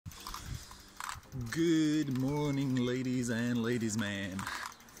Good morning, ladies and ladies man.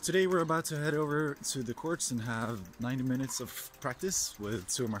 Today we're about to head over to the courts and have 90 minutes of practice with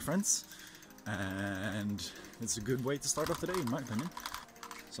two of my friends, and it's a good way to start off the day in my opinion.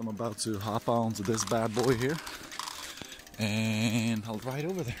 So I'm about to hop onto this bad boy here and I'll ride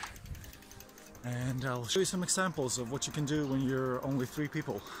over there and I'll show you some examples of what you can do when you're only 3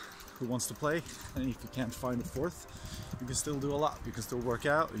 people who wants to play, and if you can't find a fourth, you can still do a lot. You can still work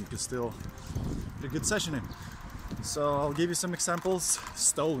out, you can still get a good session in. So I'll give you some examples,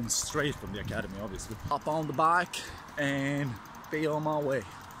 stolen straight from the academy obviously. Hop on the bike and be on my way.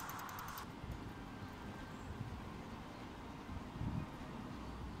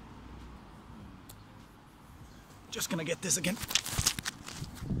 Just gonna get this again.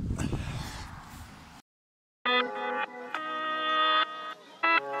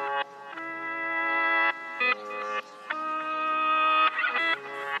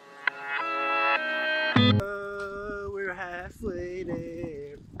 We're halfway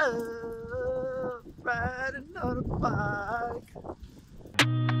there. Oh, riding on a bike.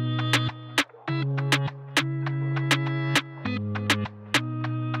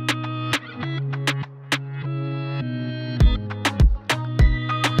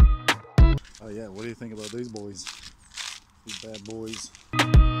 Oh yeah, what do you think about these boys? These bad boys.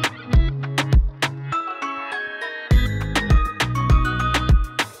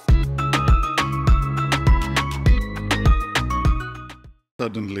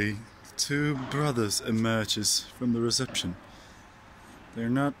 Suddenly, 2 brothers emerges from the reception.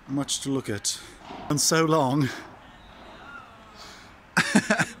 They're not much to look at. And so long.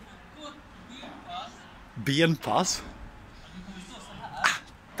 Bien pass.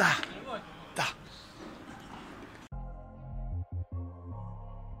 Da. Da.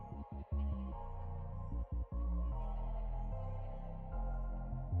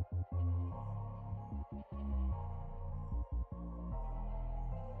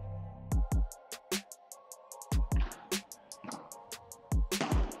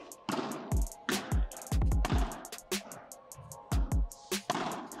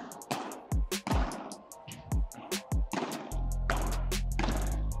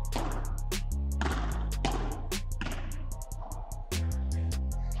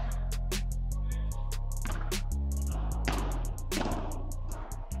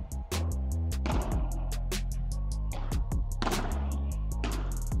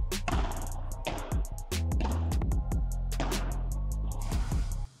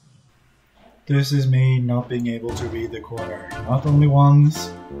 This is me not being able to read the corner. Not only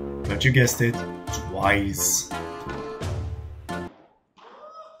once, but you guessed it, twice.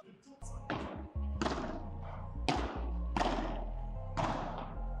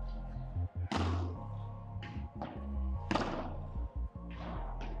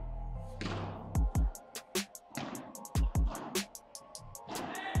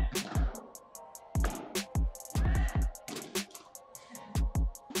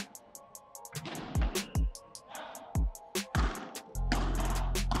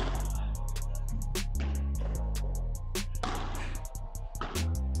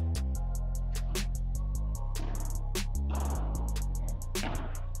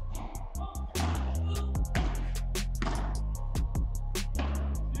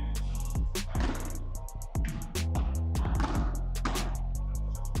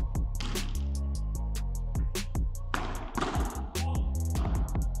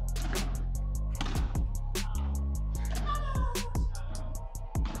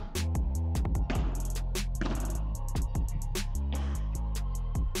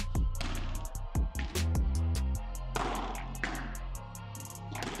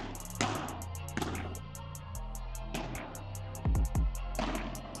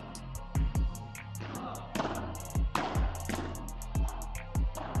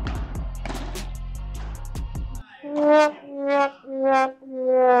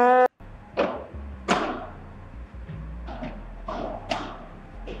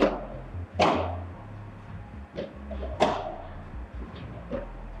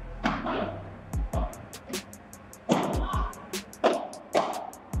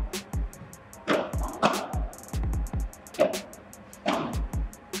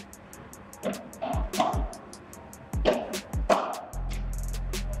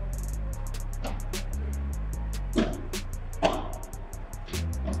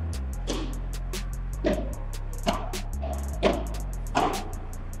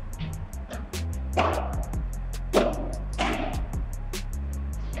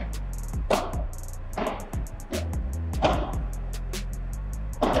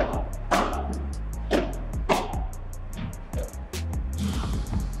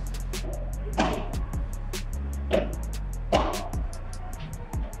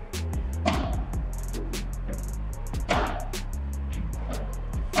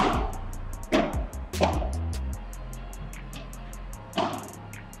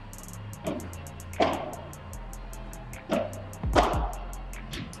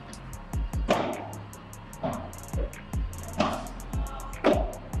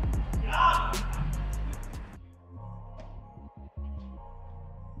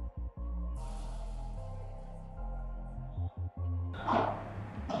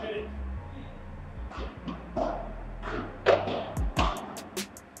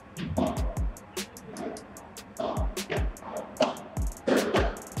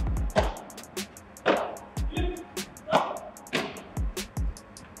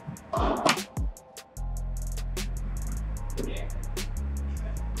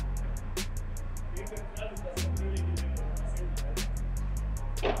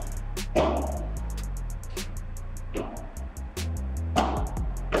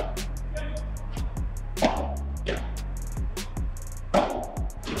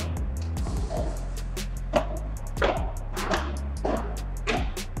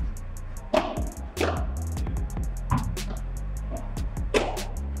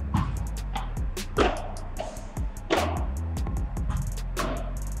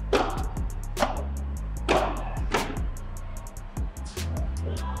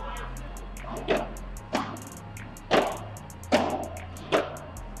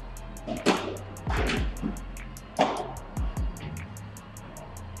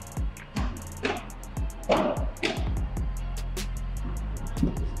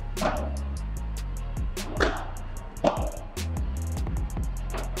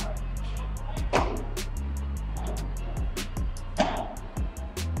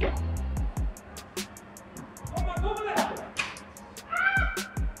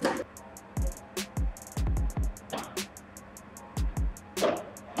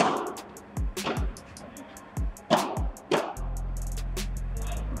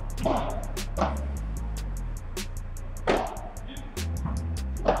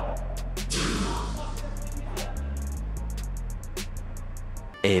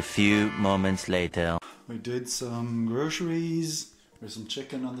 A few moments later. We did some groceries, there's some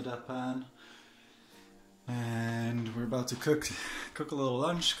chicken under that pan, and we're about to cook a little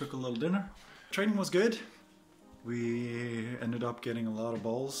lunch, cook a little dinner. Training was good. We ended up getting a lot of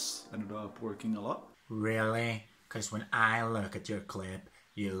balls, ended up working a lot. Really? Because when I look at your clip,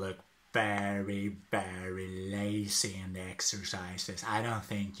 you look very, very lazy in the exercises. I don't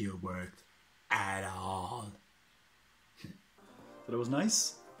think you worked at all. But it was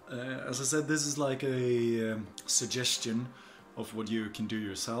nice. As I said, this is like a suggestion of what you can do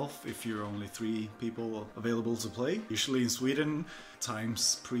yourself if you're only 3 people available to play. Usually in Sweden,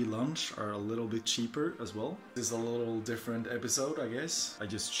 times pre-lunch are a little bit cheaper as well. This is a little different episode, I guess. I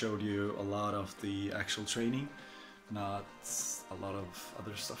just showed you a lot of the actual training, not a lot of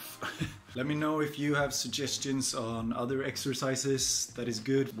other stuff. Let me know if you have suggestions on other exercises that is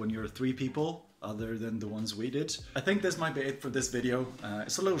good when you're 3 people, other than the ones we did. I think this might be it for this video.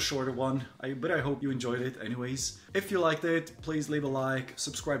 It's a little shorter one, but I hope you enjoyed it anyways. If you liked it, please leave a like,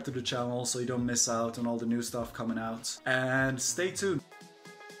 subscribe to the channel so you don't miss out on all the new stuff coming out, and stay tuned.